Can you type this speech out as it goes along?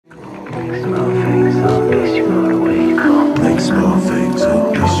Drama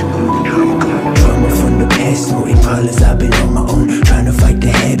from the past, smoking parlors, I've been on my own, trying to fight the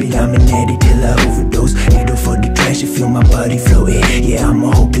habit, I'm an addict till I overdose. Needle for the trash to feel my body floating. Yeah, I'm a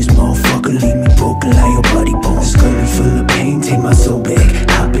hopeless motherfucker, leave me broken like your body bones. Skull full of pain, take my soul back.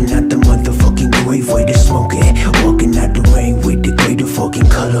 Hopping out the motherfucking grave where the smoke at. Walking out the rain with the greater fucking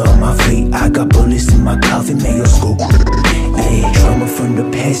color on my feet. I got bullets in my coffin, may your skull. Hey, trauma from the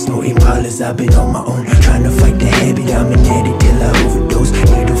past, no impalas, I've been on my own, trying to fight the habit, I'm an addict till I overdose.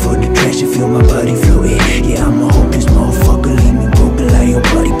 Needle for the trash to feel my body floating. Yeah, I'm a hopeless motherfucker, leave me broken like your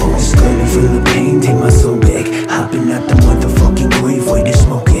body bones. Skull full of pain, take my soul back. Hopping out the motherfucking grave where the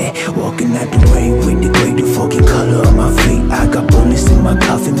smoke at. Walking out the rain with the greater fucking color on my feet. I got bullets in my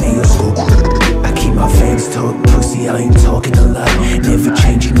coffin, may your skull. I keep my fans talk, pussy, I ain't talking a lot. Never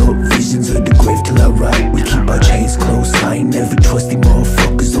changing up visions of the grave till I ride. We keep our chains close, I ain't never trusting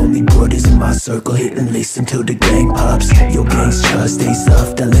motherfuckers. Only brothers in my circle, hit and listen till the gang pops. Your gang's charge, stay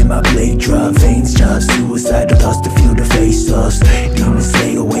soft, I let my blade drop. Veins chop, suicidal thoughts to feel the face-offs. Demons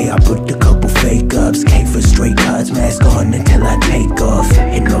stay away, I put a couple fake ups. Came for straight cards, mask on until I take off.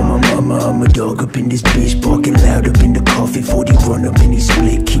 And on my mama, I'm a dog up in this bitch, barking loud up in the coffee. 40 run up in his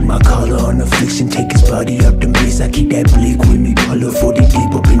split, keep my collar on affliction. Take his body up the mist, I keep that blick with me. Pull up 40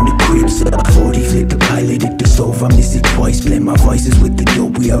 deep up in the cribs. 40 flip the pilot, hit the stove, I miss it twice. Blend my vices with the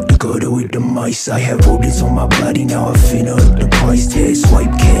dope, we out the gutter with the mice. I have rodents on my body, now I finna up the price tag.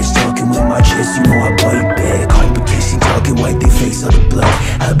 Swipe cash, talking with my chest, you know I bite back. Competition talking, wipe their face on the block.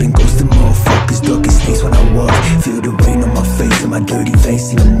 I've been ghosting motherfuckers, ducking snakes when I walk. Feel the rain on my face and my dirty veins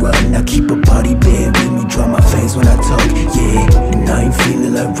see them run. I keep a body bed with me, draw my fangs when I talk. Yeah, and I ain't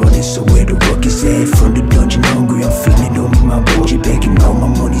feeling like running, so where the ruck is at? From the dungeon hungry, I'm feeling on me, my budget back and all my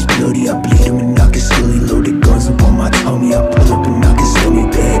money's bloody. I bleed him and knock his scully, loaded guns up on my tummy. I pull up and knock his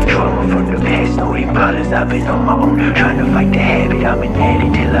stomach back. Trauma from the past, no impalas, I've been on my own, trying to fight the habit, I'm an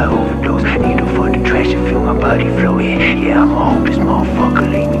addict till I overdose. Needle for the trash to feel my body floating. Yeah, I'm a hopeless motherfucker,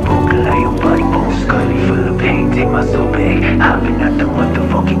 leave me broken like your body bones. Scully full of pain, take my soul back. Hopping out the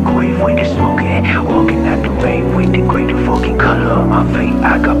motherfucking grave where the smoke at. Walking out the rain with the greater fucking color on my feet.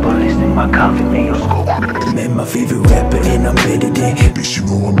 I got bullets in my coffin, may your skull. Man, my favorite rapper and I'm better than. Bitch, you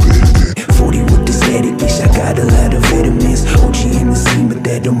know I'm better than 40 with the static, bitch, I got a lot of vitamins. OG in the scene, but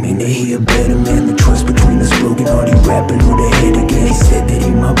that don't mean that he a better man. The trust between us broken, all he rapping with a head again. He said that he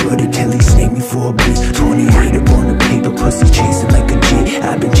my brother till he snaked me for a bitch. 28 up on the paper, pussy chasing like a G.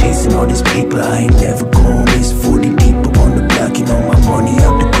 I've been chasing all this paper, I ain't never going waste. 40 deep up on the block, you know my money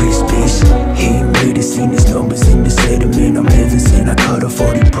out the grease, bitch. He ain't made it, seen his numbers in the sediment. I'm heaven sent, I caught a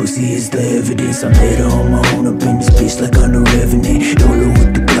 40 pussy is the evidence. I'm better on my own up in this bitch like I'm the revenant. Don't know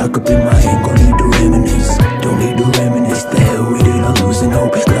with the Glock up in my hand, gon' leave